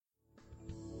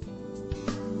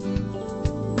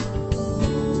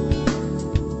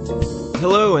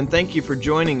Hello, and thank you for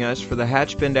joining us for the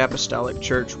Hatchbend Apostolic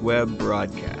Church web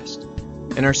broadcast.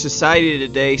 In our society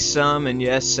today, some, and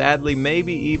yes, sadly,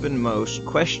 maybe even most,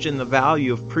 question the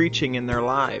value of preaching in their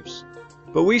lives.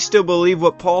 But we still believe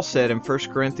what Paul said in 1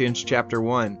 Corinthians chapter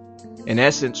 1. In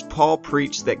essence, Paul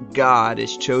preached that God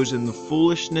has chosen the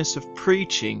foolishness of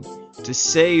preaching to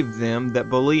save them that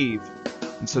believe.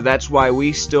 And so that's why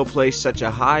we still place such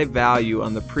a high value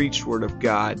on the preached word of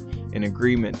God in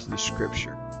agreement to the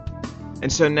Scripture.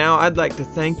 And so now I'd like to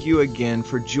thank you again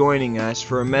for joining us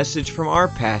for a message from our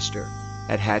pastor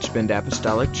at Hatchbend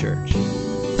Apostolic Church. I want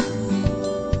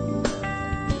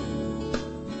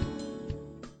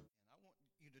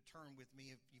you to turn with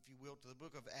me, if you will, to the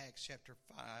book of Acts chapter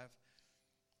 5.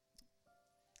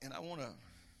 And I want to,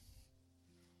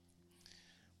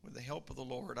 with the help of the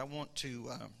Lord, I want to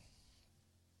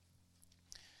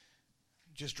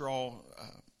just draw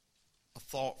a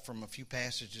thought from a few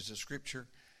passages of Scripture.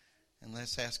 And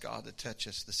let's ask God to touch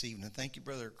us this evening. Thank you,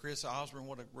 Brother Chris Osborne.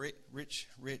 What a rich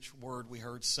word we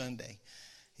heard Sunday.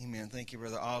 Amen. Thank you,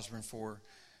 Brother Osborne, for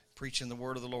preaching the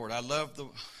word of the Lord. I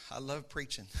love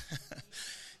preaching.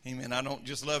 Amen. I don't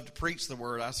just love to preach the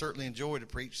word. I certainly enjoy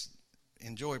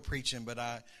preaching, but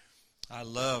I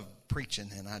love preaching,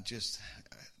 and I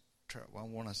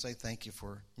want to say thank you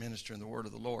for ministering the word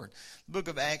of the Lord. The book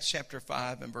of Acts chapter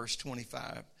 5 and verse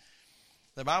 25.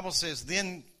 The Bible says,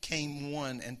 "Then came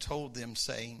one and told them,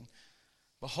 saying,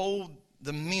 Behold,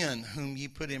 the men whom ye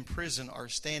put in prison are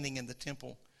standing in the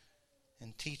temple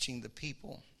and teaching the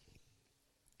people.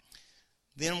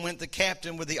 Then went the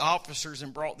captain with the officers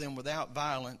and brought them without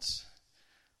violence,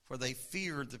 for they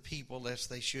feared the people lest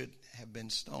they should have been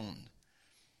stoned.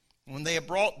 When they had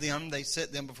brought them, they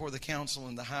set them before the council,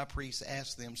 and the high priest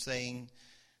asked them, saying,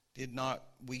 Did not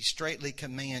we straitly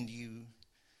command you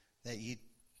that ye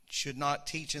should not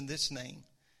teach in this name?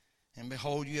 And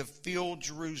behold, you have filled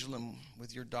Jerusalem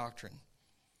with your doctrine,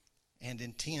 and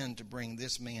intend to bring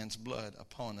this man's blood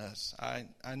upon us."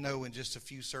 I know in just a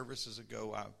few services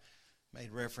ago I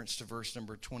made reference to verse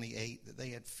number 28, that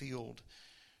they had filled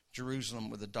Jerusalem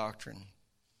with the doctrine.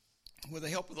 With the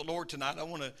help of the Lord tonight, I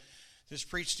want to just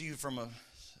preach to you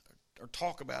or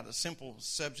talk about a simple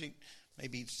subject,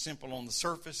 maybe simple on the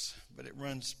surface, but it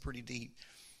runs pretty deep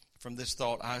from this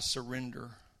thought: I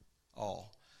surrender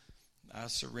all. I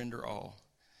surrender all.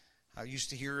 I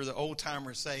used to hear the old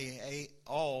timers say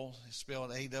all is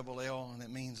spelled A-double-L, and it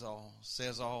means all.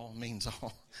 Says all, means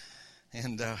all.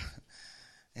 And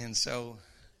so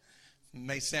it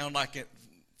may sound like at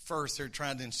first they're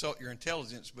trying to insult your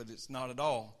intelligence, but it's not at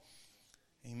all.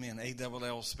 Amen.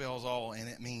 A-double-L spells all, and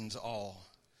it means all.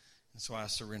 And so I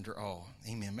surrender all.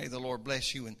 Amen. May the Lord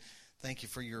bless you, and thank you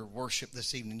for your worship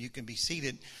this evening. You can be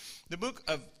seated. The book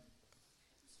of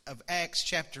Acts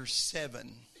chapter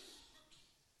 7.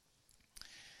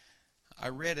 I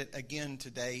read it again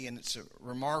today, and it's a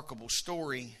remarkable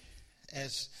story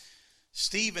as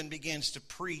Stephen begins to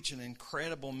preach an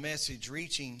incredible message,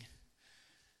 reaching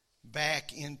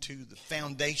back into the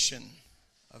foundation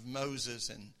of Moses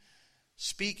and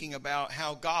speaking about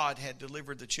how God had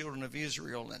delivered the children of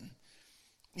Israel. And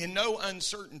in no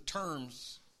uncertain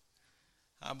terms,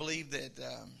 I believe that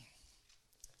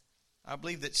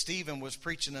Stephen was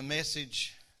preaching a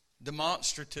message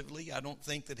demonstratively. I don't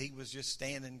think that he was just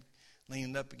standing,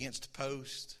 leaning up against a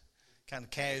post, kind of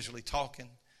casually talking.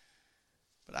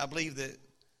 But I believe that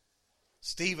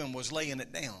Stephen was laying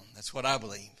it down. That's what I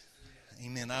believe.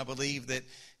 Amen. I believe that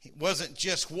it wasn't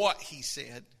just what he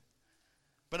said,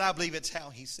 but I believe it's how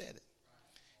he said it.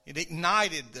 It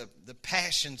ignited the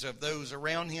passions of those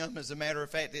around him. As a matter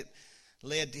of fact, it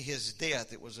led to his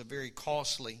death. It was a very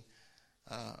costly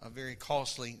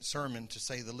sermon, to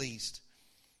say the least.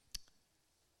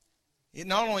 It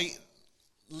not only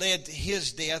led to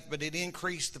his death, but it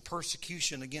increased the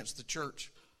persecution against the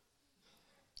church.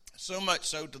 So much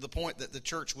so to the point that the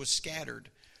church was scattered.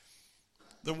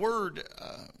 The word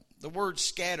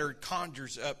scattered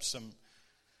conjures up some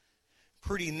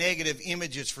pretty negative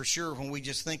images for sure. When we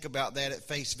just think about that at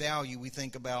face value, we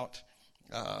think about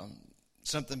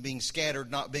something being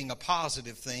scattered not being a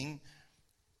positive thing.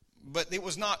 But it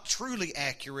was not truly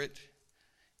accurate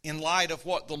in light of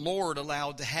what the Lord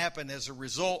allowed to happen as a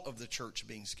result of the church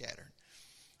being scattered.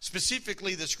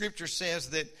 Specifically, the Scripture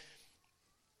says that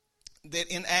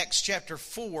in Acts chapter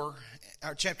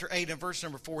 8 and verse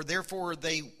number 4, "Therefore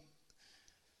they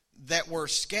that were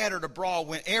scattered abroad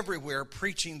went everywhere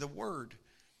preaching the word."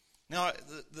 Now,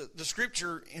 the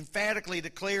Scripture emphatically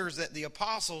declares that the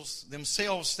apostles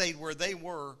themselves stayed where they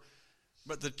were,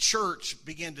 but the church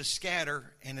began to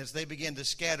scatter, and as they began to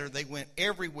scatter, they went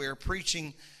everywhere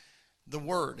preaching the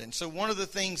word. And so one of the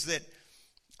things that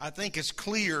I think is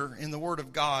clear in the Word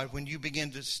of God when you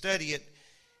begin to study it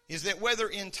is that whether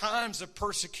in times of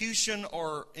persecution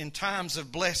or in times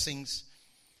of blessings,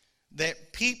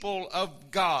 that people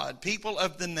of God, people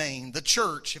of the name, the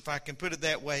church, if I can put it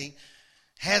that way,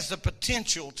 has the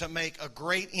potential to make a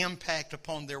great impact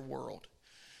upon their world.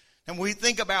 And when we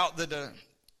think about the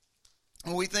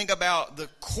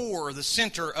core, the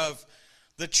center of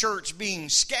the church being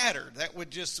scattered,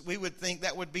 we would think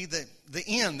that would be the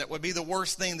end. That would be the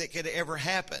worst thing that could ever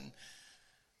happen.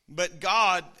 But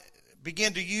God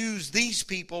began to use these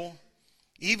people,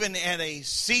 even at a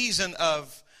season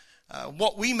of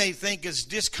what we may think is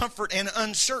discomfort and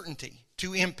uncertainty,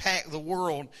 to impact the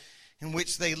world in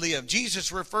which they live.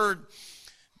 Jesus referred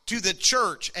to the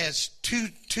church as two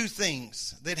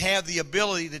things that have the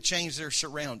ability to change their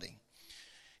surrounding.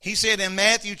 He said in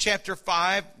Matthew chapter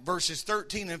 5, verses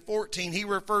 13 and 14, he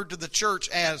referred to the church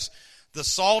as the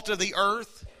salt of the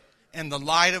earth and the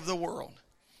light of the world.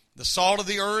 The salt of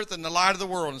the earth and the light of the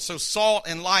world. And so salt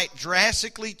and light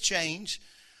drastically change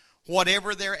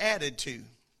whatever they're added to.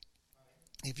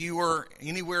 If you were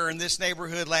anywhere in this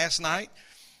neighborhood last night,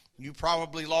 you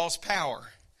probably lost power,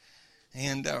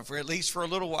 and for at least for a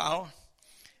little while.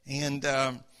 And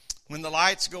when the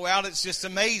lights go out, it's just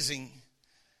amazing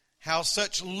how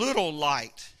such little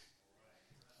light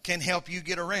can help you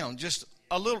get around. Just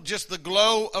the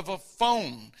glow of a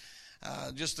phone,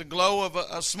 just the glow of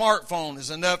a smartphone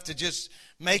is enough to just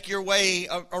make your way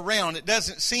around. It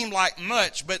doesn't seem like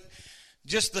much, but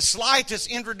just the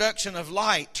slightest introduction of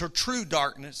light to true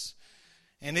darkness,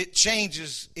 and it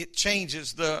changes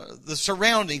the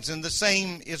surroundings. And the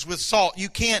same is with salt. You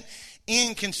can't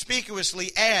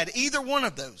inconspicuously add either one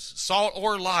of those, salt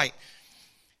or light.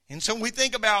 And so when we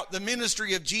think about the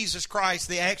ministry of Jesus Christ,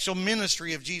 the actual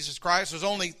ministry of Jesus Christ was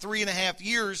only 3.5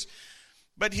 years,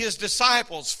 but his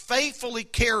disciples faithfully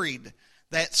carried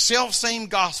that self-same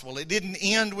gospel. It didn't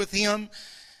end with him.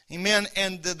 Amen.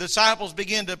 And the disciples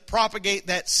began to propagate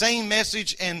that same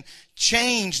message and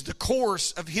change the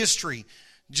course of history.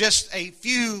 Just a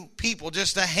few people,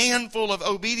 just a handful of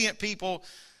obedient people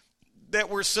that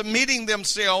were submitting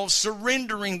themselves,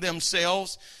 surrendering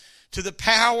themselves to the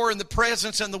power and the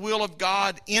presence and the will of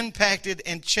God, impacted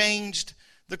and changed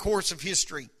the course of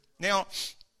history. Now,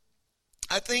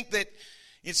 I think that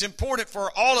it's important for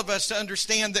all of us to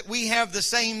understand that we have the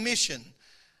same mission.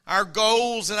 Our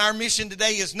goals and our mission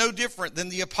today is no different than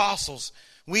the apostles.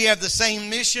 We have the same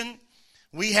mission,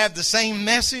 we have the same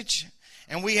message,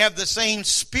 and we have the same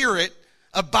spirit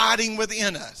abiding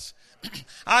within us.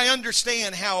 I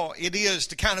understand how it is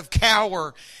to kind of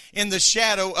cower in the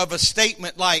shadow of a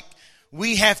statement like,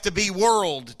 we have to be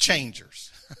world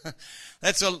changers.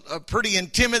 That's a pretty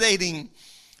intimidating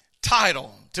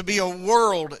title, to be a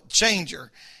world changer.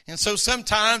 And so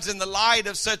sometimes in the light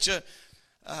of such a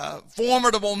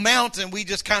formidable mountain, we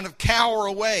just kind of cower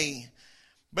away.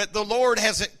 But the Lord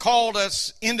hasn't called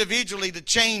us individually to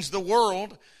change the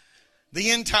world,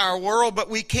 the entire world, but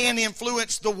we can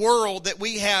influence the world that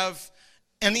we have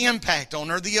an impact on,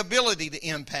 or the ability to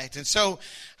impact. And so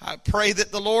I pray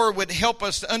that the Lord would help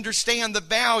us to understand the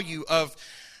value of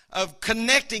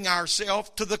connecting ourselves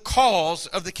to the cause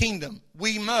of the kingdom.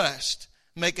 We must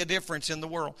make a difference in the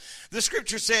world. The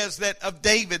scripture says that of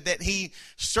David, that he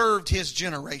served his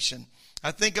generation.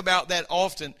 I think about that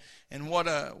often, and what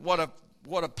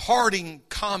a parting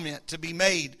comment to be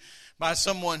made by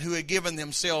someone who had given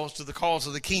themselves to the cause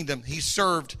of the kingdom. He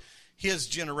served his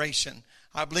generation.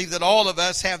 I believe that all of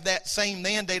us have that same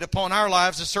mandate upon our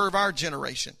lives to serve our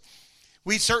generation.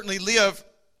 We certainly live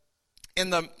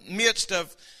in the midst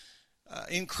of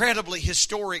incredibly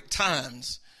historic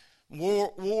times.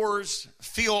 Wars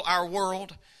fill our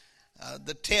world.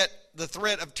 The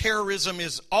threat of terrorism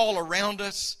is all around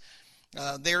us.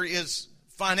 There is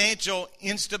financial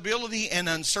instability and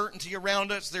uncertainty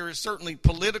around us. There is certainly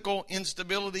political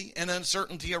instability and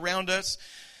uncertainty around us.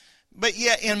 But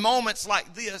yet in moments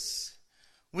like this,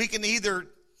 we can either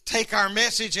take our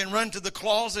message and run to the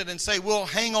closet and say, we'll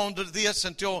hang on to this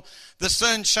until the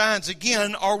sun shines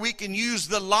again, or we can use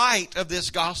the light of this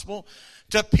gospel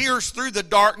to pierce through the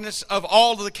darkness of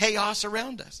all of the chaos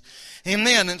around us.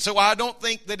 Amen. And so I don't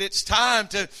think that it's time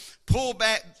to pull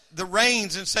back the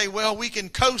reins and say, well, we can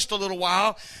coast a little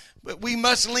while, but we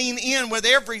must lean in with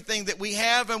everything that we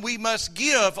have, and we must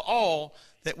give all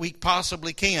that we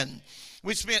possibly can.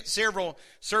 We spent several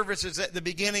services at the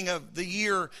beginning of the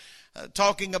year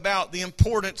talking about the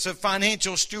importance of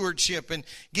financial stewardship and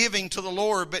giving to the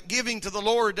Lord. But giving to the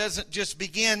Lord doesn't just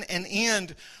begin and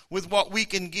end with what we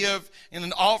can give in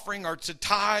an offering or to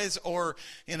tithes or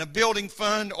in a building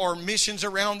fund or missions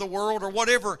around the world or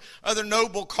whatever other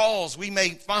noble cause we may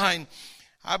find.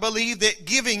 I believe that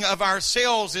giving of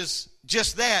ourselves is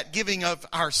just that, giving of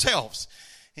ourselves.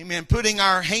 Amen. Putting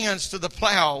our hands to the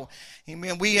plow.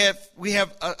 Amen. We have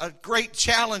a great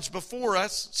challenge before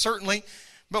us, certainly,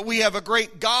 but we have a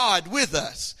great God with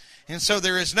us. And so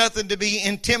there is nothing to be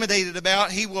intimidated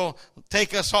about. He will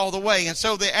take us all the way. And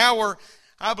so the hour,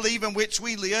 I believe, in which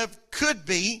we live could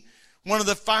be one of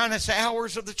the finest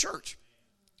hours of the church.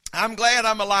 I'm glad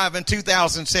I'm alive in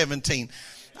 2017.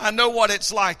 I know what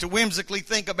it's like to whimsically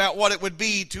think about what it would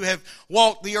be to have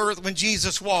walked the earth when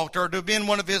Jesus walked, or to have been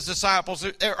one of his disciples,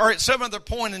 or at some other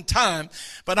point in time.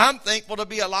 But I'm thankful to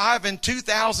be alive in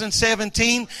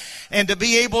 2017 and to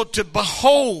be able to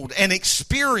behold and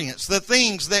experience the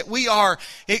things that we are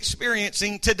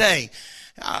experiencing today.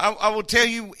 I will tell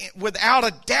you, without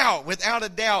a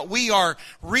doubt, we are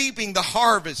reaping the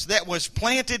harvest that was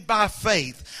planted by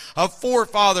faith of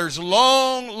forefathers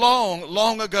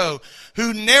long ago,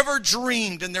 who never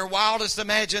dreamed in their wildest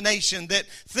imagination that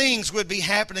things would be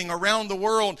happening around the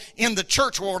world, in the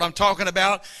church world I'm talking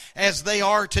about, as they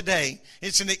are today.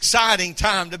 It's an exciting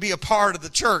time to be a part of the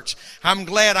church. I'm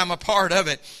glad I'm a part of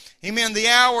it. Amen. The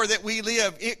hour that we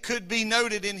live, it could be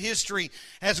noted in history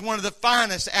as one of the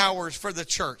finest hours for the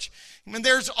church. I mean,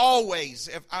 there's always,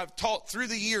 if I've taught through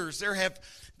the years, there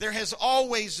has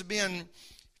always been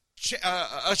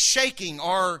a shaking,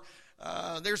 or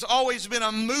there's always been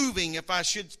a moving, if I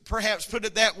should perhaps put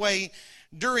it that way,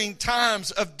 during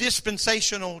times of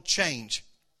dispensational change.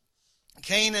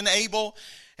 Cain and Abel,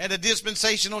 at a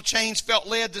dispensational change, felt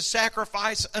led to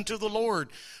sacrifice unto the Lord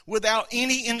without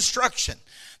any instruction.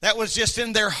 That was just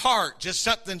in their heart. Just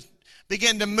something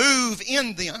began to move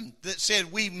in them that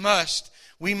said, we must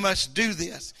do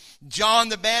this. John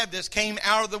the Baptist came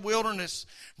out of the wilderness,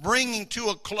 bringing to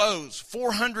a close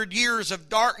 400 years of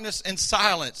darkness and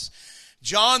silence.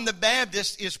 John the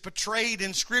Baptist is portrayed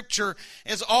in Scripture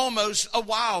as almost a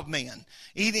wild man,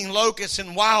 eating locusts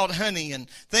and wild honey and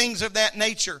things of that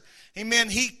nature. Amen.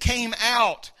 He came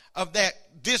out of that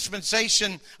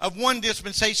dispensation, of one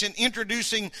dispensation,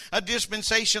 introducing a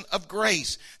dispensation of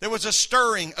grace. There was a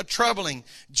stirring, a troubling.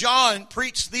 John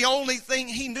preached the only thing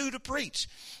he knew to preach,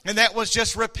 and that was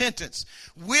just repentance.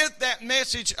 With that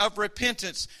message of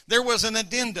repentance, there was an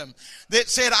addendum that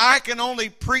said, I can only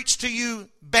preach to you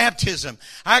baptism.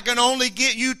 I can only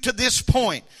get you to this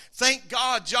point. Thank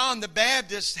God John the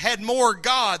Baptist had more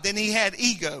God than he had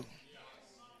ego.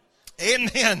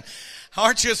 Amen.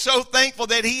 Aren't you so thankful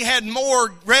that he had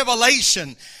more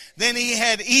revelation than he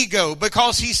had ego?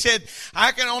 Because he said,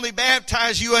 I can only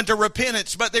baptize you unto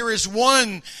repentance, but there is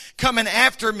one coming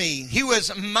after me. He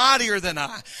was mightier than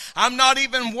I. I'm not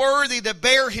even worthy to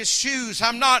bear his shoes.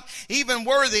 I'm not even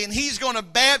worthy. And he's going to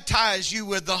baptize you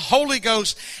with the Holy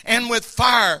Ghost and with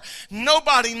fire.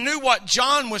 Nobody knew what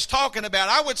John was talking about.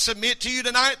 I would submit to you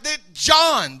tonight that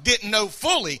John didn't know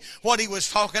fully what he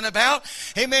was talking about.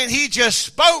 Amen. He just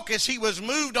spoke as he was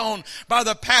moved on by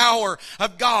the power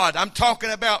of God. I'm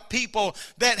talking about people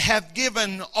that have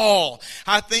given all.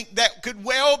 I think that could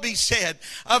well be said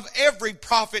of every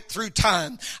prophet through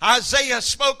time. Isaiah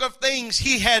spoke of things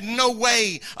he had no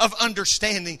way of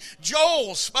understanding.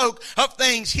 Joel spoke of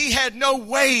things he had no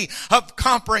way of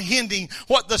comprehending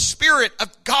what the Spirit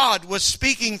of God was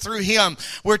speaking through him.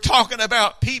 We're talking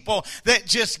about people that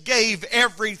just gave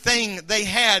everything they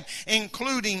had,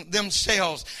 including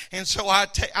themselves. And so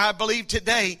I believe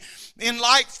today, in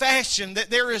like fashion, that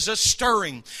there is a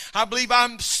stirring. I believe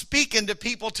I'm speaking to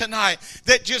people tonight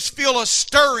that just feel a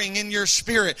stirring in your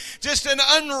spirit. Just an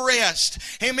unrest.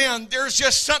 Amen. There's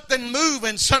just something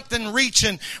moving, something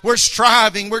reaching. We're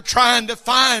striving. We're trying to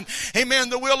find, amen,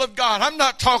 the will of God. I'm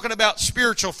not talking about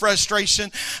spiritual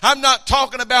frustration. I'm not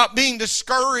talking about being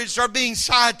discouraged or being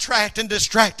sidetracked and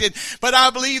distracted. But I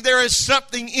believe there is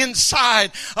something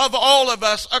inside of all of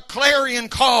us, a clarion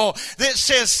call that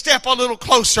says, step a little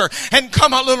closer and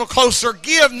come a little closer.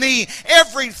 Give me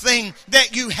everything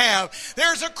that you have.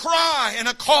 There's a cry and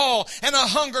a call and a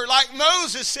hunger. Like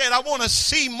Moses said, I want to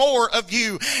see more of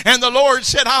you. And the Lord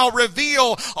said, I'll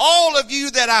reveal all of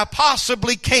you that I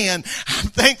possibly can. I'm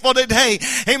thankful today,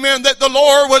 amen, that the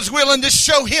Lord was willing to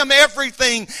show him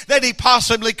everything that he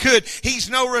possibly could. He's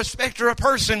no respecter of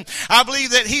person. I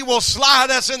believe that he will slide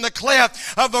us in the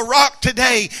cleft of a rock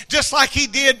today, just like he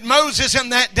did Moses in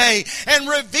that day, and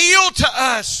reveal to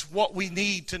us what we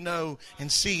need to know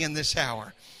and see in this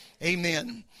hour.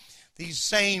 Amen. These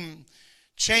same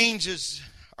changes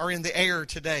are in the air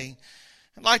today.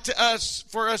 I'd like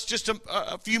for us just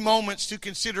a few moments to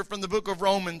consider from the book of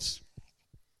Romans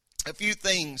a few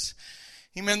things.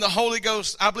 Amen. The Holy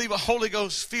Ghost, I believe a Holy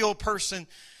Ghost filled person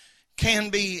can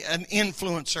be an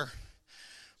influencer.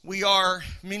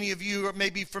 Many of you may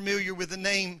be familiar with the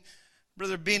name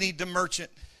Brother Benny DeMerchant,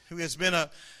 who has been a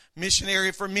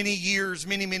missionary for many years.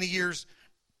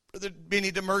 Brother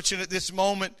Benny DeMerchant at this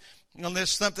moment, unless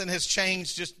something has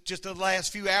changed just the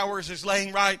last few hours, is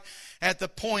laying right at the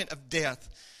point of death.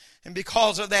 And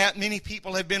because of that, many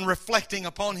people have been reflecting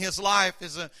upon his life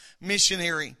as a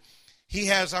missionary.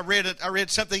 I read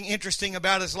something interesting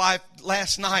about his life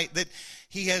last night, that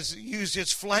he has used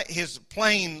his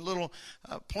plane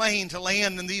to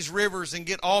land in these rivers and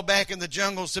get all back in the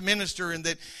jungles to minister, and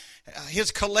that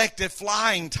his collective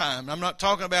flying time, I'm not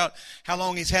talking about how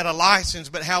long he's had a license,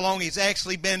 but how long he's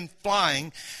actually been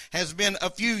flying, has been a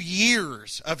few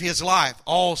years of his life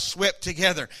all swept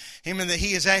together. That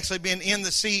he has actually been in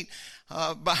the seat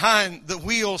behind the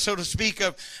wheel, so to speak,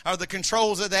 of the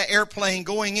controls of that airplane,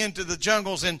 going into the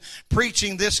jungles and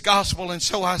preaching this gospel. And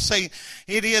so I say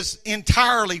it is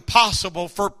entirely possible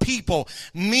for people,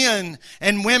 men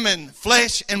and women,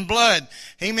 flesh and blood,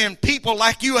 amen, people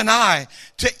like you and I,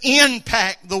 to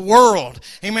impact the world,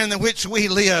 amen, in which we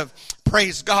live.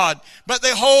 Praise God. But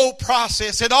the whole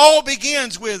process, it all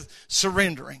begins with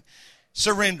surrendering.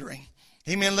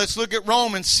 Amen. Let's look at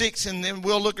Romans 6, and then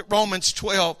we'll look at Romans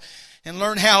 12. And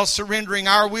learn how surrendering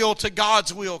our will to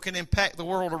God's will can impact the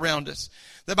world around us.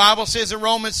 The Bible says in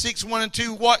Romans 6, 1 and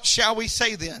 2, what shall we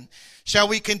say then? Shall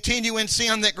we continue in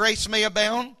sin that grace may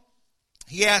abound?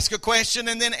 He asks a question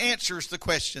and then answers the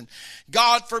question.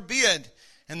 God forbid.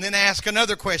 And then ask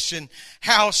another question.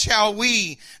 How shall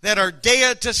we that are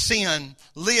dead to sin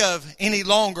live any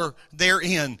longer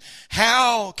therein?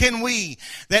 How can we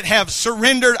that have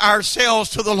surrendered ourselves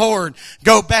to the Lord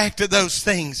go back to those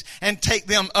things and take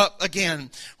them up again?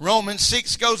 Romans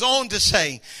 6 goes on to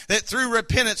say that through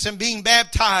repentance and being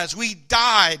baptized, we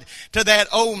died to that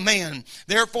old man.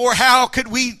 Therefore, how could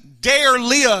we dare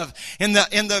live in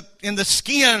the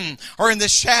skin or in the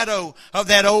shadow of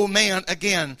that old man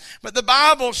again? But the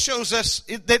Bible shows us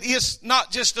that it's not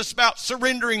just about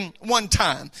surrendering one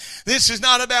time. This is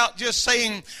not about just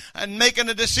saying and making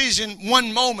a decision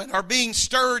one moment, or being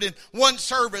stirred in one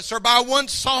service, or by one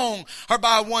song, or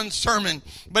by one sermon.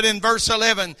 But in verse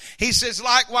 11, he says,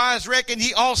 likewise reckon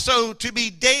ye also to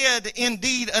be dead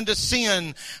indeed unto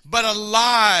sin, but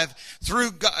alive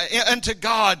unto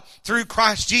God through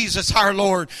Christ Jesus our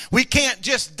Lord. We can't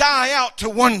just die out to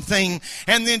one thing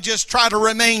and then just try to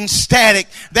remain static.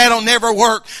 That'll never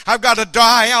work. I've got to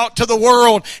die out to the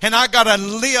world, and I've got to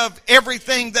live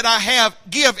everything that I have,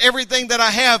 give everything that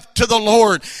I have to the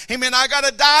Lord. Amen. I got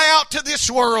to die out to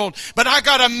this world, but I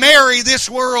got to marry this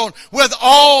world with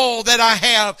all that I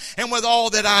have and with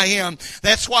all that I am.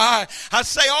 That's why I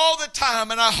say all the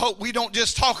time, and I hope we don't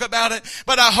just talk about it,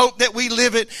 but I hope that we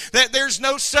live it, that there's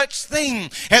no such thing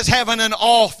as having an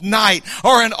off night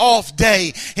or an off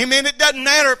day. Amen. It doesn't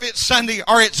matter if it's Sunday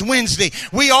or it's Wednesday.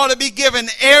 We ought to be given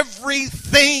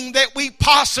everything that we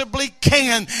possibly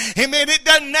can. Amen. It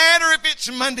doesn't matter if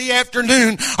it's Monday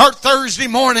afternoon or Thursday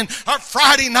morning or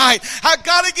Friday night. I've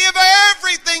got to give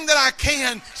everything that I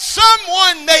can.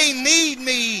 Someone may need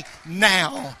me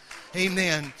now.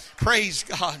 Amen. Praise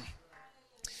God.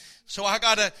 So I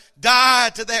got to die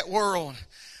to that world,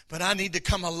 but I need to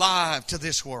come alive to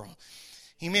this world.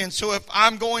 Amen. So if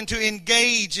I'm going to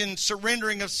engage in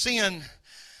surrendering of sin,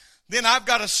 then I've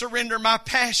got to surrender my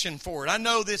passion for it. I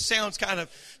know this sounds kind of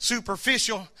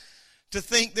superficial to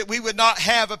think that we would not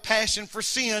have a passion for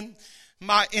sin.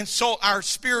 Might insult our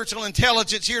spiritual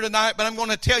intelligence here tonight, but I'm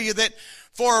going to tell you that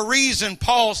for a reason,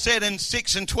 Paul said in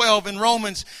 6 and 12 in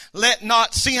Romans, let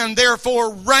not sin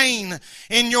therefore reign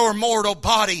in your mortal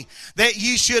body, that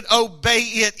ye should obey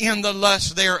it in the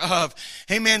lust thereof.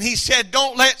 Amen. He said,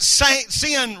 don't let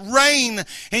sin reign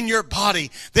in your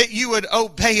body, that you would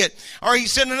obey it. Or he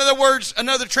said, in other words,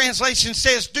 another translation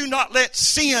says, do not let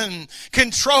sin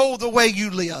control the way you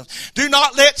live. Do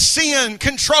not let sin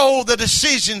control the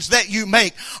decisions that you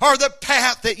make or the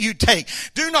path that you take.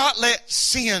 Do not let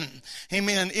sin.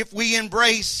 Amen. If we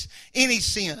embrace any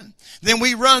sin, then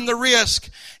we run the risk,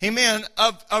 amen,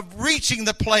 of reaching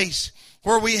the place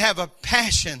where we have a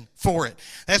passion for it.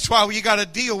 That's why you got to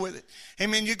deal with it.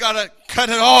 Amen. You got to cut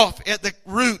it off at the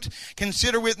root.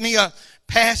 Consider with me a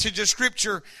passage of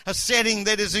Scripture, a setting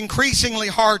that is increasingly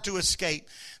hard to escape.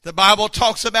 The Bible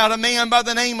talks about a man by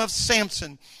the name of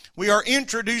Samson. We are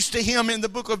introduced to him in the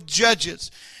book of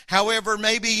Judges. However,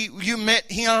 maybe you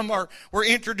met him or were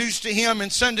introduced to him in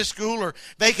Sunday school or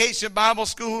Vacation Bible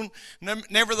School.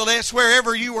 Nevertheless,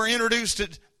 wherever you were introduced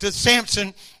to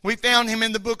Samson, we found him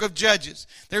in the book of Judges.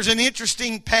 There's an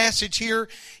interesting passage here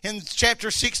in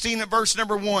chapter 16 at verse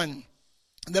number 1.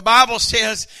 the Bible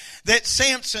says that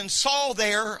Samson saw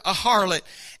there a harlot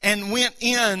and went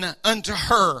in unto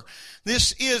her.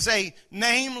 This is a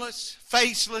nameless,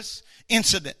 faceless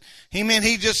incident. Amen.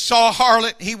 He just saw a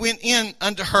harlot. He went in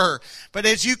unto her. But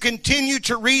as you continue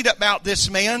to read about this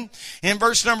man, in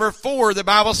verse number 4, the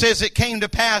Bible says it came to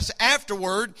pass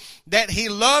afterward that he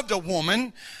loved a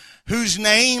woman whose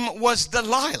name was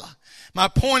Delilah. My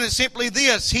point is simply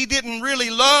this. He didn't really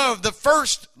love the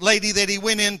first lady that he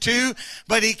went into,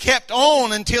 but he kept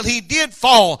on until he did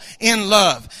fall in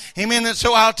love. Amen. And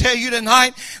so I'll tell you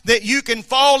tonight that you can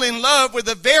fall in love with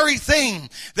the very thing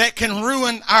that can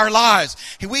ruin our lives.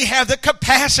 We have the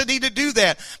capacity to do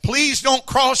that. Please don't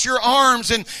cross your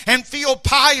arms and feel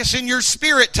pious in your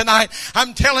spirit tonight.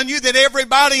 I'm telling you that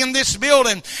everybody in this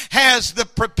building has the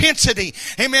propensity,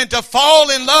 amen, to fall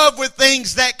in love with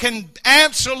things that can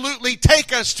absolutely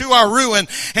take us to our ruin.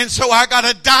 And so I got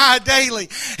to die daily.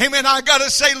 Amen. I got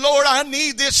to say, Lord, I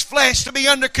need this flesh to be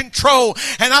under control,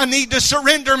 and I need to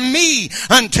surrender me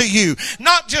unto you.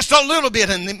 Not just a little bit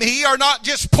of me, or not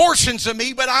just portions of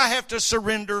me, but I have to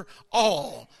surrender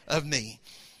all of me.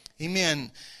 Amen.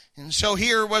 And so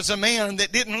here was a man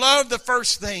that didn't love the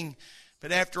first thing,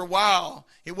 but after a while,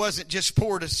 it wasn't just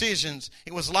poor decisions.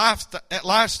 It was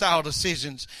lifestyle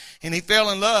decisions. And he fell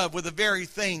in love with the very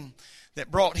thing that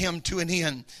brought him to an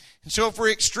end. And so if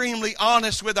we're extremely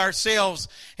honest with ourselves,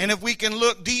 and if we can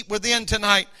look deep within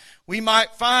tonight, we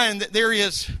might find that there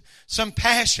is some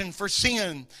passion for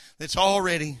sin that's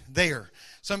already there.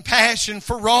 Some passion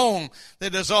for wrong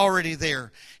that is already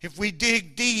there. If we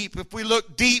dig deep, if we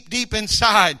look deep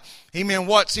inside, amen,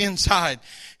 what's inside?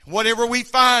 Whatever we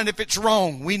find, if it's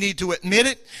wrong, we need to admit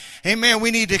it. Amen. We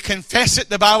need to confess it.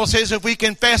 The Bible says if we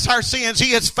confess our sins,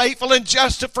 He is faithful and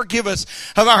just to forgive us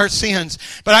of our sins.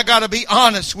 But I got to be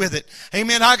honest with it.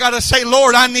 Amen. I got to say,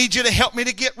 Lord, I need you to help me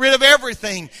to get rid of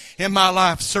everything in my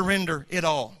life. Surrender it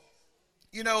all.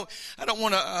 You know, I don't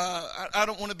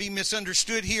want to be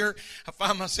misunderstood here. I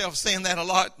find myself saying that a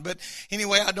lot, but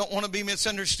anyway, I don't want to be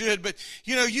misunderstood. But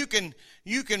you know, you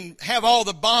can have all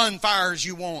the bonfires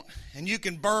you want, and you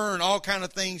can burn all kind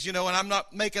of things, you know, and I'm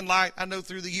not making light. I know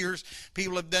through the years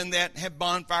people have done that, have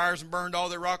bonfires and burned all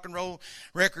their rock and roll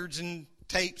records and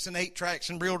tapes and 8-tracks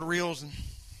and reel-to-reels. And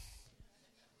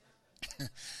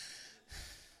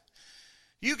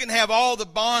you can have all the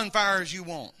bonfires you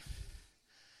want.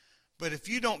 But if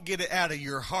you don't get it out of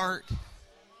your heart,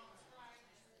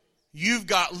 you've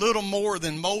got little more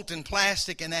than molten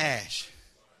plastic and ash.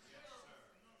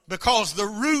 Because the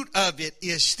root of it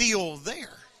is still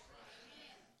there.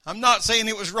 I'm not saying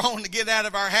it was wrong to get out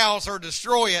of our house or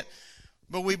destroy it,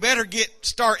 but we better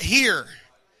start here.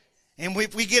 And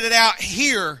if we get it out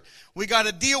here, we got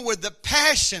to deal with the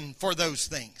passion for those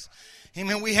things.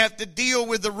 Amen. We have to deal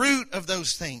with the root of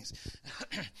those things.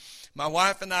 My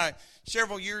wife and I,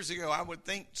 several years ago, I would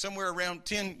think somewhere around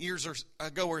 10 years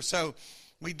ago or so,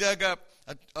 we dug up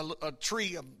a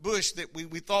tree, a bush that we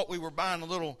thought we were buying a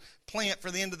little plant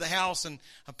for the end of the house, and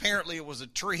apparently it was a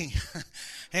tree.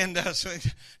 And so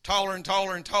taller and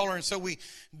taller and taller, and so we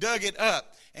dug it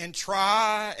up. And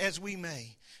try as we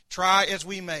may,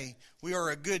 we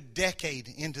are a good decade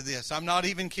into this. I'm not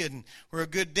even kidding. We're a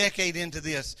good decade into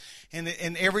this. And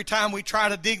every time we try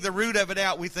to dig the root of it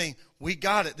out, we think, we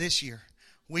got it this year.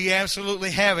 We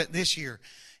absolutely have it this year.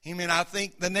 Amen. I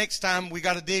think the next time we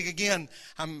got to dig again,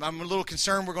 I'm a little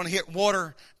concerned we're going to hit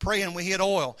water, praying we hit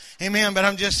oil. Amen. But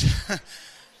I'm just,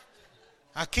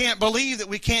 I can't believe that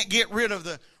we can't get rid of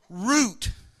the root.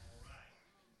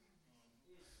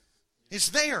 It's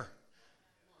there.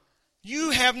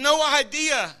 You have no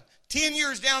idea 10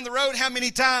 years down the road how many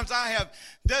times I have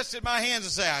dusted my hands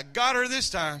and say, I got her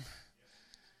this time.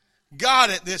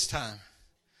 Got it this time.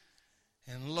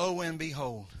 And lo and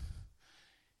behold,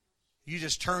 you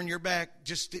just turn your back,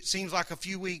 it seems like a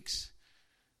few weeks.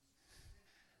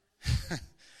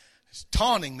 It's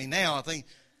taunting me now. I think,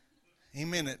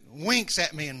 amen, it winks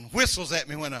at me and whistles at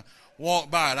me when I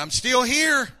walk by it. I'm still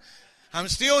here.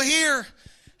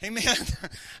 Amen.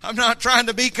 I'm not trying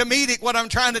to be comedic. What I'm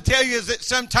trying to tell you is that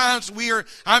sometimes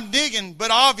I'm digging, but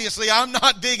obviously I'm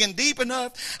not digging deep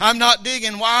enough. I'm not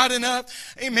digging wide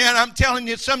enough. Amen. I'm telling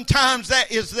you, sometimes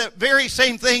that is the very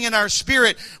same thing in our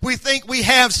spirit. We think we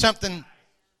have something.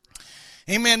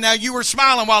 Amen. Now, you were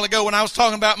smiling a while ago when I was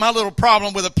talking about my little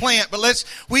problem with a plant, but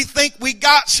we think we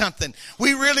got something.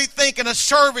 We really think in a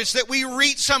service that we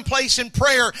reach someplace in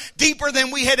prayer deeper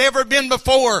than we had ever been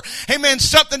before. Amen.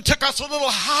 Something took us a little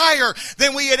higher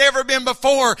than we had ever been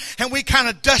before, and we kind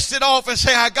of dust it off and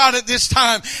say, I got it this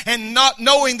time, and not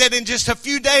knowing that in just a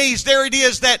few days, there it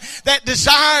is, that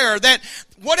desire, that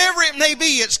whatever it may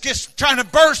be, it's just trying to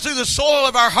burst through the soil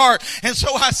of our heart. And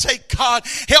so I say, God,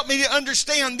 help me to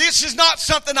understand this is not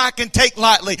something I can take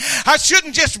lightly. I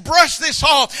shouldn't just brush this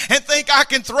off and think I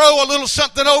can throw a little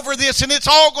something over this and it's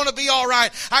all going to be all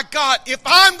right. If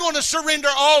I'm going to surrender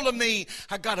all of me,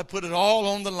 I got to put it all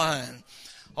on the line.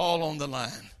 All on the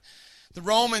line. The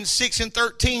Romans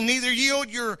 6:13, neither yield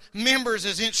your members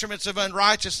as instruments of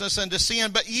unrighteousness unto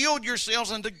sin, but yield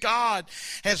yourselves unto God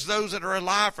as those that are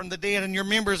alive from the dead, and your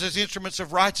members as instruments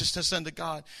of righteousness unto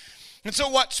God. And so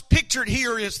what's pictured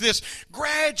here is this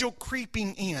gradual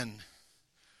creeping in.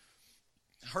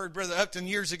 I heard Brother Upton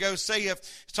years ago say, if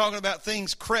he's talking about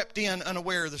things crept in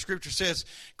unaware, the scripture says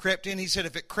crept in. He said,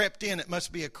 if it crept in, it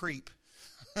must be a creep.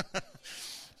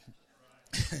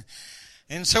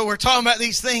 And so we're talking about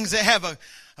these things that have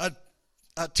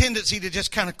a tendency to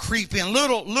just kind of creep in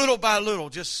little by little,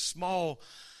 just small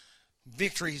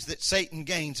victories that Satan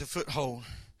gains a foothold.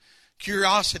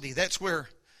 Curiosity, that's where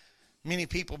many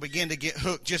people begin to get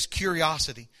hooked, just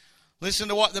curiosity. Listen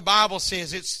to what the Bible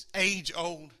says. It's age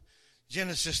old.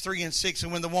 Genesis 3:6,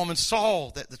 and when the woman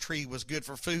saw that the tree was good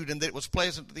for food and that it was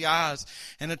pleasant to the eyes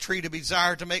and a tree to be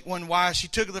desired to make one wise, she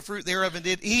took of the fruit thereof and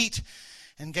did eat,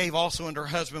 and gave also unto her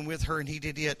husband with her, and he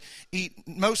did eat.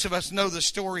 Most of us know the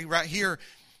story right here.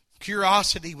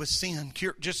 Curiosity was sin.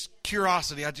 Just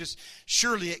curiosity.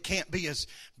 Surely it can't be as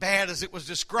bad as it was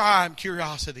described,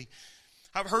 curiosity.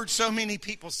 I've heard so many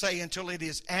people say until it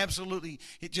is absolutely,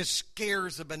 it just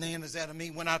scares the bananas out of me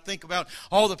when I think about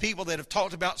all the people that have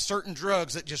talked about certain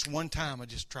drugs that just one time, I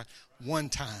just tried. One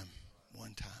time.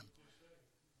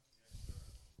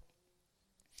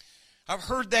 I've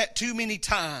heard that too many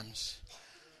times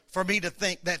for me to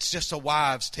think that's just a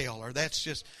wives' tale, or that's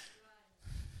just...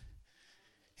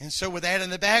 And so with that in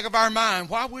the back of our mind,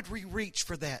 why would we reach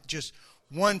for that just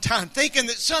one time, thinking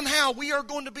that somehow we are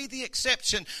going to be the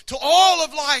exception to all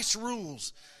of life's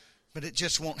rules? But it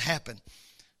just won't happen.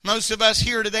 Most of us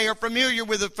here today are familiar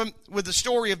with the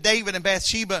story of David and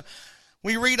Bathsheba.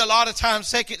 We read a lot of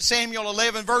times 2 Samuel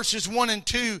 11 verses 1 and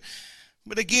 2.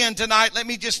 But again tonight, let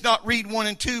me just not read 1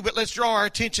 and 2, but let's draw our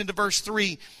attention to verse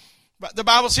 3. The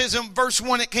Bible says in verse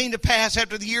 1, it came to pass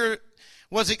after the year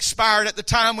was expired, at the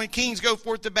time when kings go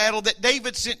forth to battle, that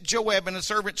David sent Joab and his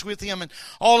servants with him and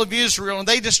all of Israel. And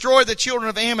they destroyed the children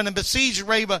of Ammon and besieged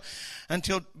Rabbah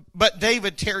but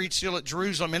David tarried still at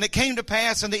Jerusalem. And it came to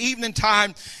pass in the evening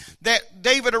time that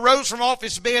David arose from off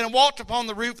his bed and walked upon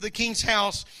the roof of the king's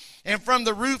house. And from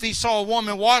the roof he saw a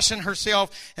woman washing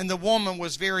herself, and the woman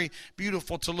was very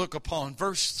beautiful to look upon.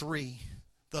 Verse 3,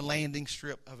 the landing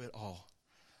strip of it all.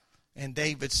 And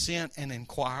David sent and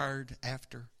inquired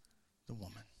after the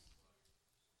woman.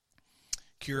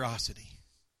 Curiosity.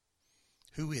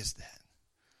 Who is that?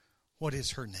 What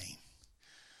is her name?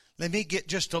 Let me get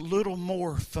just a little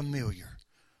more familiar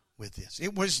with this.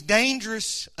 It was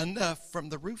dangerous enough from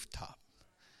the rooftop.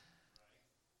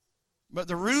 But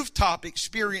the rooftop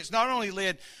experience not only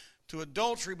led to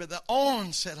adultery, but the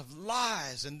onset of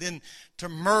lies, and then to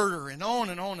murder, and on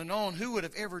and on and on. Who would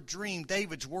have ever dreamed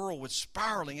David's world was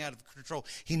spiraling out of control?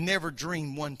 He never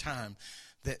dreamed one time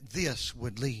that this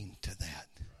would lead to that.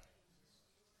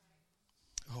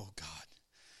 Oh God,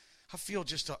 I feel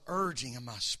just an urging in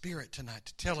my spirit tonight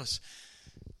to tell us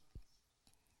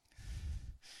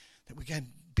that we can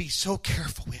be so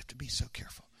careful. We have to be so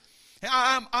careful.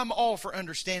 I'm all for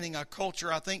understanding our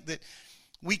culture. I think that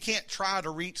we can't try to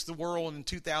reach the world in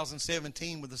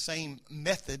 2017 with the same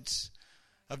methods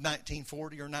of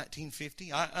 1940 or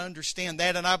 1950. I understand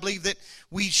that, and I believe that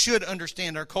we should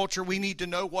understand our culture. We need to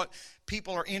know what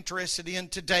people are interested in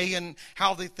today and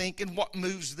how they think and what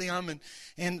moves them.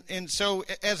 And so,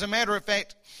 as a matter of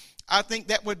fact, I think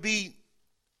that would be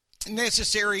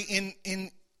necessary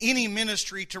in any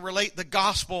ministry to relate the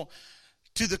gospel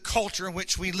to the culture in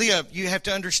which we live. You have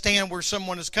to understand where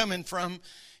someone is coming from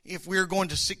if we're going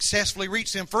to successfully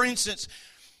reach them. For instance,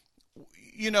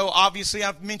 obviously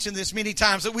I've mentioned this many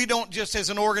times, that we don't just as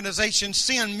an organization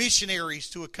send missionaries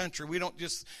to a country. We don't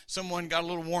just, someone got a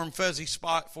little warm fuzzy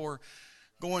spot for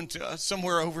going to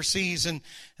somewhere overseas and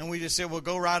we just say, well,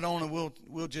 go right on and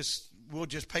we'll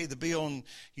just pay the bill and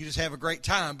you just have a great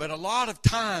time. But a lot of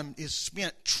time is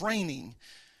spent training,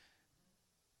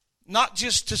 not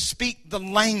just to speak the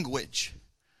language,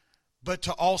 but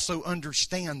to also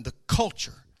understand the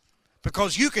culture.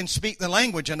 Because you can speak the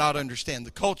language and not understand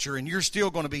the culture, and you're still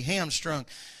going to be hamstrung.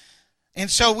 And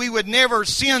so we would never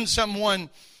send someone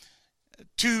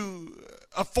to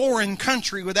a foreign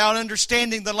country without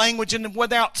understanding the language and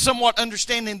without somewhat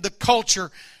understanding the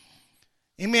culture.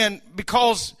 Amen.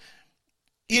 Because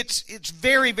it's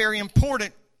very, very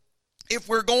important. if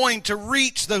we're going to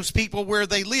reach those people where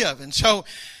they live. And so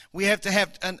we have to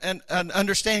have an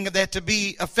understanding of that to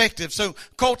be effective. So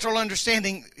cultural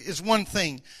understanding is one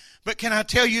thing. But can I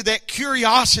tell you that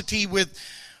curiosity with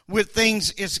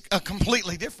things is a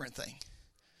completely different thing.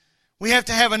 We have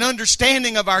to have an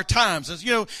understanding of our times. As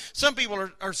you know, some people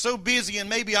are so busy, and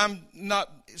maybe I'm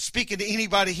not speaking to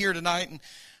anybody here tonight,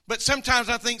 but sometimes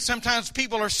I think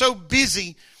people are so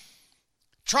busy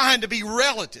trying to be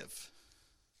relative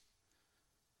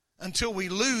until we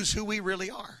lose who we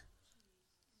really are.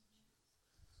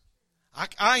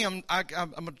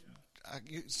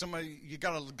 Somebody, you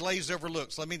got a glazed over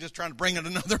look, so let me just try to bring it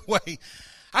another way.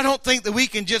 I don't think that we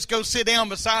can just go sit down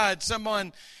beside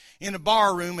someone in a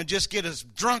bar room and just get as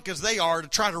drunk as they are to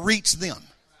try to reach them.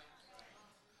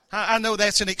 I know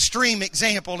that's an extreme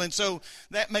example, and so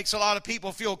that makes a lot of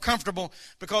people feel comfortable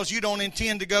because you don't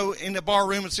intend to go in the bar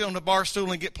room and sit on the bar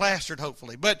stool and get plastered,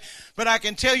 hopefully. But I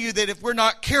can tell you that if we're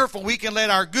not careful, we can let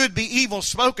our good be evil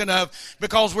spoken of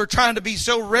because we're trying to be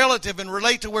so relative and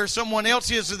relate to where someone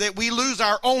else is that we lose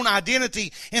our own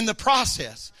identity in the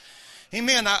process.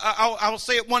 Amen. I will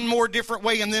say it one more different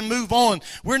way and then move on.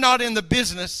 We're not in the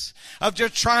business of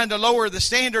just trying to lower the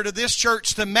standard of this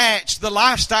church to match the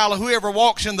lifestyle of whoever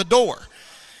walks in the door.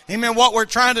 Amen. What we're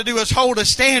trying to do is hold a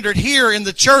standard here in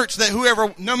the church that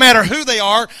whoever, no matter who they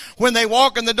are, when they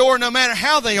walk in the door, no matter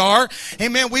how they are,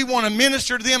 amen, we want to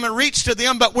minister to them and reach to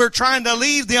them, but we're trying to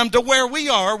leave them to where we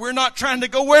are. We're not trying to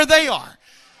go where they are.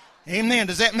 Amen.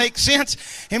 Does that make sense?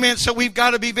 Amen. So we've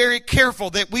got to be very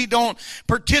careful that we don't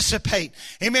participate,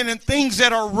 amen, in things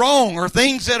that are wrong or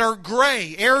things that are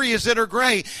gray, areas that are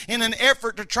gray, in an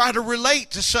effort to try to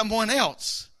relate to someone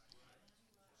else.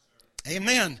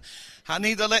 Amen. I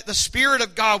need to let the Spirit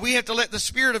of God, we have to let the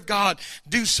Spirit of God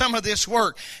do some of this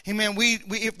work. Amen.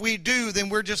 If we do, then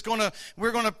we're going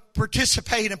to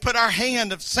participate and put our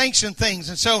hand to sanction things.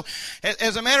 And so,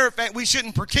 as a matter of fact, we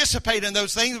shouldn't participate in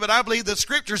those things, but I believe the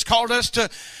Scriptures called us to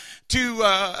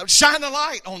shine a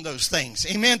light on those things.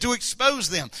 Amen. To expose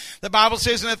them. The Bible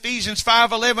says in Ephesians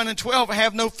 5:11 and 12,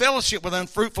 have no fellowship with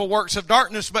unfruitful works of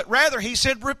darkness, but rather, he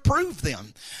said, reprove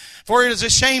them. For it is a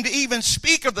shame to even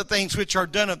speak of the things which are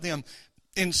done of them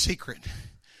in secret.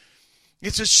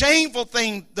 It's a shameful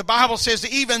thing, the Bible says,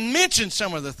 to even mention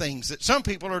some of the things that some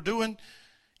people are doing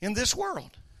in this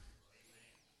world.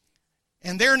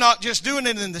 And they're not just doing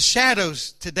it in the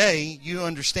shadows today. You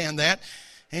understand that.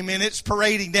 Amen. It's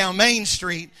parading down Main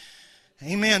Street.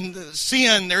 Amen.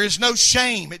 Sin, there is no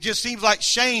shame. It just seems like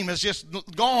shame has just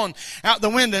gone out the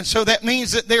window. And so that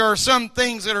means that there are some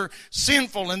things that are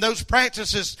sinful, and those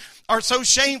practices are so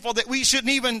shameful that we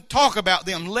shouldn't even talk about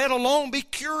them, let alone be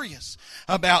curious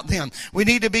about them. We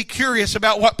need to be curious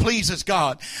about what pleases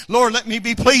God. Lord, let me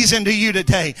be pleasing to you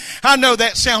today. I know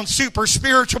that sounds super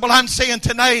spiritual, but I'm saying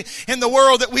tonight, in the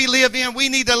world that we live in, we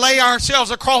need to lay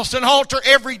ourselves across an altar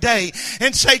every day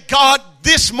and say, God,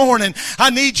 this morning,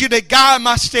 I need you to guide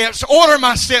my steps, order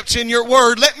my steps in your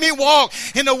word. Let me walk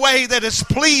in a way that is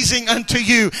pleasing unto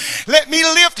you. Let me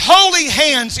lift holy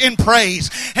hands in praise.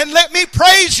 And let me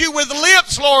praise you with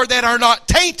lips, Lord, that are not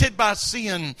tainted by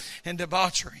sin and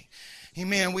debauchery.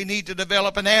 Amen. We need to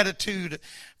develop an attitude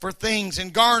for things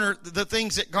and garner the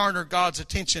things that garner God's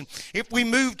attention. If we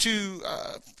move to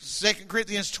 2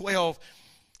 Corinthians 12,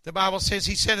 the Bible says,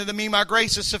 he said unto me, my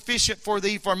grace is sufficient for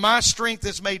thee, for my strength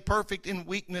is made perfect in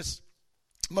weakness.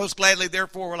 Most gladly,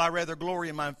 therefore, will I rather glory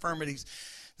in my infirmities,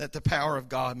 that the power of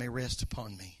God may rest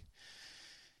upon me.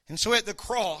 And so at the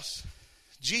cross,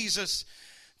 Jesus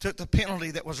took the penalty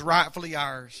that was rightfully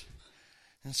ours.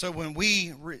 And so when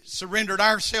we surrendered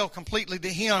ourselves completely to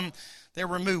him, they're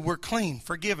removed. We're clean,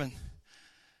 forgiven.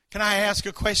 Can I ask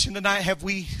a question tonight? Have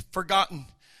we forgotten?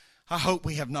 I hope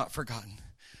we have not forgotten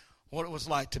what it was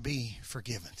like to be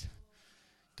forgiven.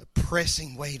 The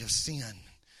pressing weight of sin.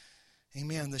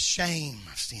 Amen. The shame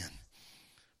of sin.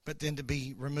 But then to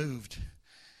be removed.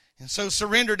 And so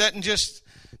surrender doesn't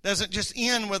just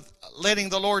end with letting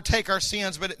the Lord take our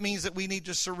sins, but it means that we need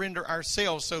to surrender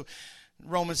ourselves. So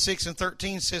Romans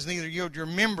 6:13 says, neither yield your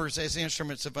members as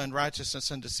instruments of unrighteousness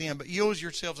unto sin, but yield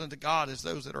yourselves unto God as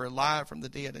those that are alive from the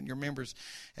dead, and your members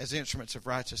as instruments of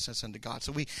righteousness unto God.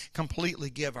 So we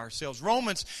completely give ourselves.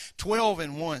 Romans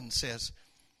 12:1 says,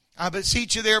 I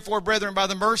beseech you therefore, brethren, by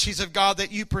the mercies of God,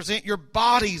 that you present your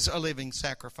bodies a living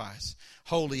sacrifice,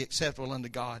 holy, acceptable unto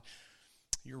God,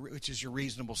 which is your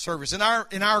reasonable service. In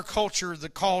our culture, the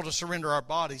call to surrender our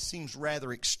bodies seems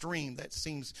rather extreme. That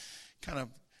seems kind of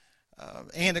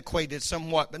antiquated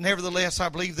somewhat, but nevertheless, I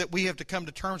believe that we have to come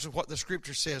to terms with what the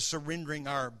Scripture says, surrendering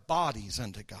our bodies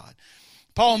unto God.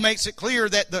 Paul makes it clear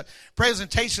that the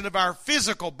presentation of our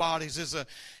physical bodies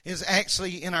is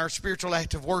actually in our spiritual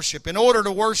act of worship. In order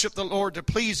to worship the Lord, to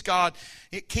please God,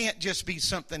 it can't just be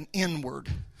something inward.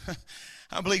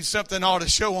 I believe something ought to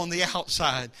show on the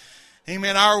outside.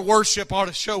 Amen. Our worship ought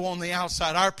to show on the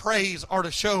outside. Our praise ought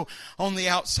to show on the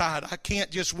outside. I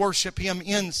can't just worship Him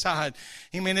inside.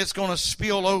 Amen. It's going to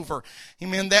spill over.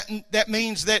 Amen. That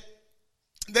means that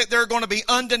there are going to be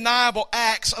undeniable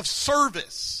acts of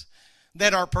service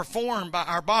that are performed by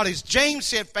our bodies. James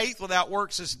said faith without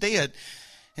works is dead.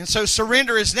 And so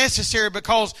surrender is necessary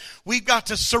because we've got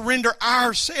to surrender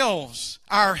ourselves,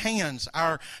 our hands,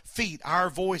 our feet, our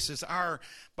voices, our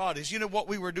bodies. You know what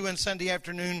we were doing Sunday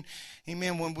afternoon,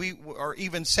 amen, or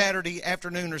even Saturday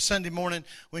afternoon or Sunday morning,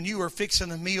 when you were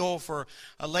fixing a meal for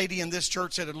a lady in this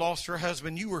church that had lost her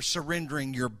husband, you were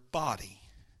surrendering your body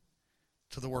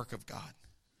to the work of God.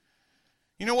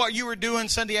 You know what you were doing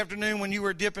Sunday afternoon when you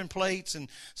were dipping plates and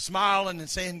smiling and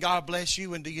saying, God bless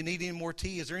you, and do you need any more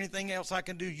tea? Is there anything else I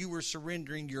can do? You were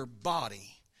surrendering your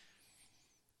body.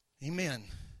 Amen.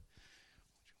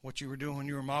 What you were doing when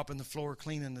you were mopping the floor,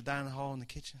 cleaning the dining hall and the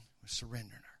kitchen, was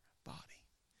surrendering our body.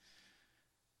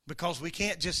 Because we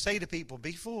can't just say to people,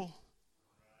 be full,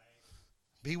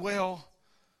 be well,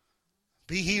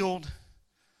 be healed.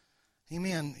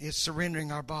 Amen. It's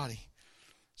surrendering our body.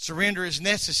 Surrender is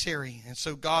necessary, and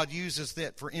so God uses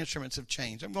that for instruments of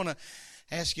change. I'm going to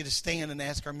ask you to stand and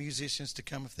ask our musicians to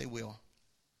come if they will.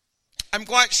 I'm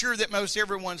quite sure that most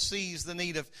everyone sees the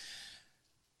need of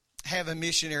having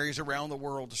missionaries around the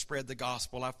world to spread the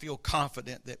gospel. I feel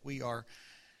confident that we are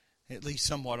at least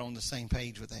somewhat on the same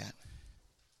page with that.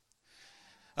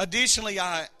 Additionally,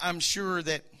 I'm sure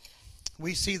that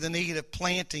we see the need of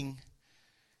planting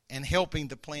and helping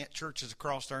to plant churches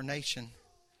across our nation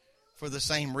for the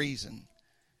same reason,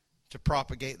 to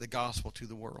propagate the gospel to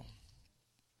the world.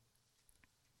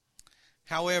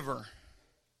 However,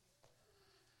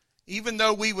 even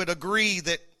though we would agree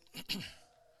that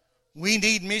we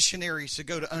need missionaries to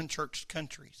go to unchurched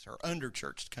countries or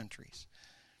underchurched countries,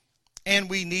 and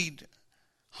we need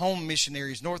home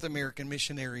missionaries, North American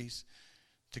missionaries,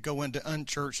 to go into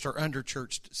unchurched or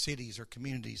underchurched cities or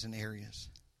communities and areas.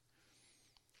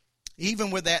 Even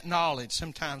with that knowledge,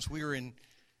 sometimes we're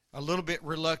a little bit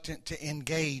reluctant to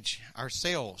engage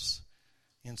ourselves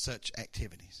in such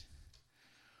activities.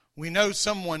 We know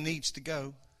someone needs to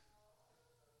go.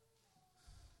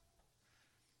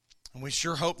 And we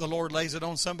sure hope the Lord lays it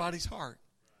on somebody's heart.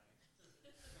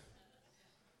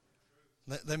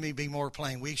 Let me be more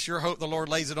plain. We sure hope the Lord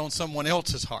lays it on someone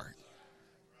else's heart.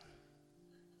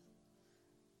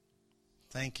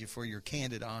 Thank you for your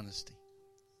candid honesty.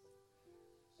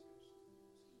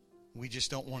 We just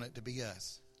don't want it to be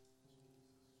us.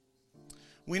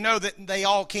 We know that they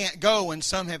all can't go and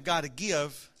some have got to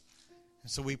give.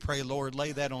 And so we pray, Lord,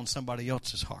 lay that on somebody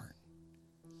else's heart.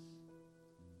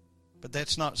 But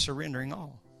that's not surrendering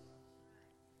all.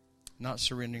 Not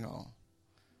surrendering all.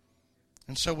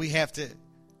 And so we have to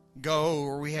go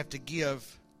or we have to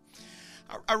give.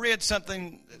 I read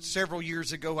something several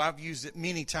years ago. I've used it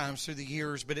many times through the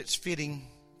years, but it's fitting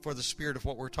for the spirit of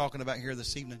what we're talking about here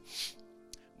this evening.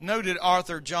 Noted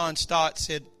author John Stott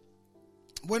said,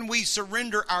 when we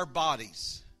surrender our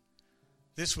bodies,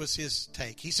 this was his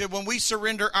take. He said, when we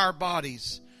surrender our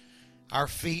bodies, our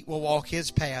feet will walk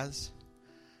His paths.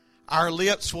 Our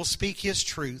lips will speak His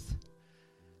truth.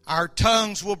 Our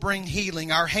tongues will bring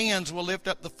healing. Our hands will lift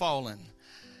up the fallen.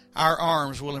 Our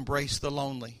arms will embrace the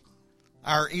lonely.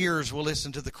 Our ears will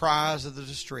listen to the cries of the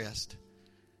distressed.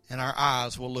 And our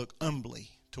eyes will look humbly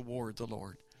toward the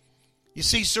Lord. You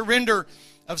see, surrender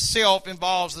of self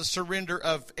involves the surrender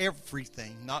of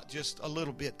everything, not just a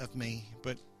little bit of me,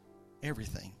 but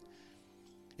everything.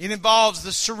 It involves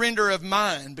the surrender of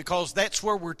mind, because that's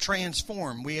where we're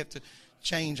transformed. We have to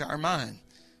change our mind.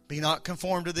 Be not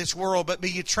conformed to this world, but be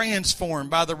ye transformed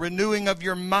by the renewing of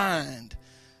your mind.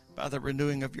 By the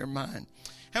renewing of your mind.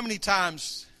 How many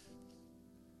times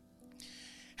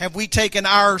have we taken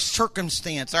our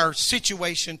circumstance, our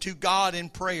situation to God in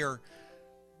prayer,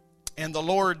 and the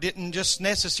Lord didn't just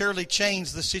necessarily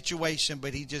change the situation,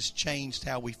 but He just changed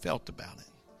how we felt about it.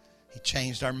 He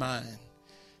changed our mind.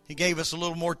 He gave us a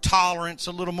little more tolerance,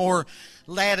 a little more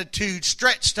latitude,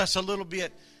 stretched us a little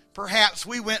bit. Perhaps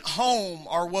we went home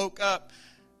or woke up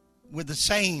with the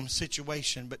same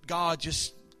situation, but God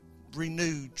just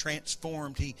renewed,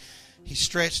 transformed. He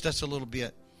stretched us a little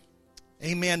bit.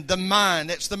 Amen. The mind,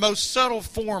 that's the most subtle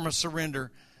form of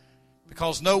surrender,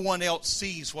 because no one else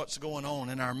sees what's going on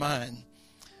in our mind.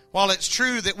 While it's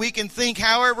true that we can think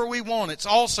however we want, it's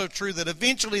also true that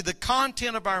eventually the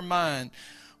content of our mind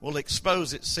will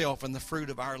expose itself in the fruit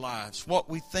of our lives. What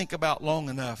we think about long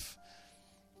enough,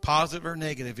 positive or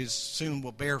negative, is soon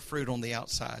will bear fruit on the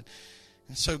outside.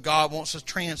 And so God wants to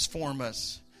transform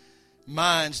us.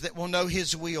 Minds that will know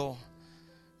His will.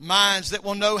 Minds that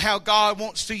will know how God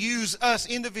wants to use us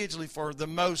individually for the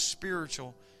most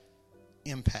spiritual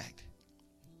impact.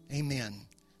 Amen.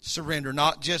 Surrender,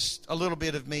 not just a little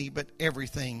bit of me, but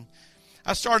everything.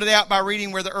 I started out by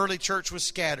reading where the early church was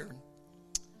scattered.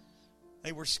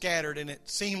 They were scattered, and it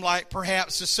seemed like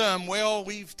perhaps to some, well,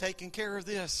 we've taken care of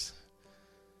this.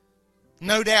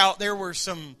 No doubt there were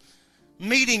some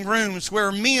meeting rooms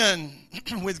where men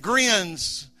with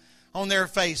grins on their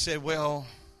face said, well,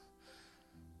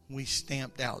 we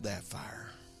stamped out that fire.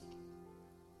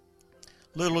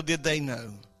 Little did they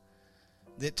know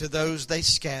that to those they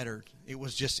scattered, it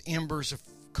was just embers of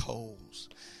coals.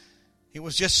 It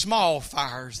was just small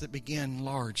fires that began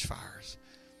large fires.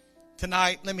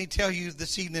 Tonight, let me tell you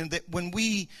this evening that when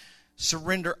we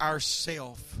surrender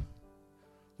ourselves,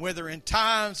 whether in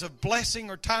times of blessing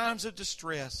or times of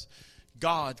distress,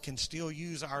 God can still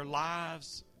use our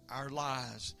lives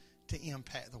to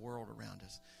impact the world around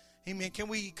us. Amen. Can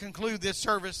we conclude this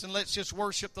service and let's just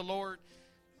worship the Lord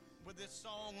with this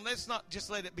song? Let's not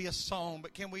just let it be a song,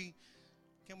 but can we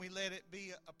let it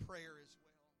be a prayer as well?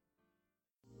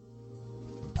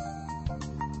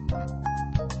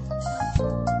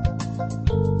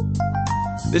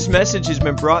 This message has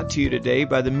been brought to you today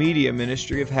by the media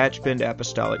ministry of Hatchbend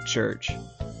Apostolic Church.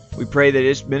 We pray that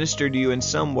it's ministered to you in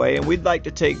some way, and we'd like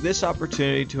to take this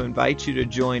opportunity to invite you to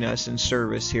join us in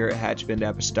service here at Hatchbend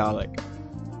Apostolic.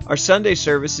 Our Sunday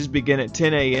services begin at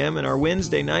 10 a.m. and our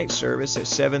Wednesday night service at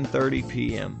 7:30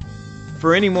 p.m.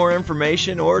 For any more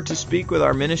information or to speak with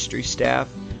our ministry staff,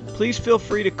 please feel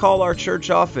free to call our church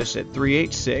office at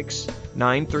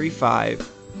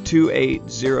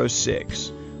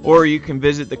 386-935-2806, or you can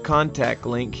visit the contact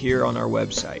link here on our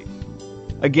website.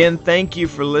 Again, thank you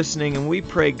for listening, and we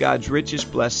pray God's richest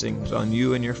blessings on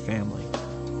you and your family.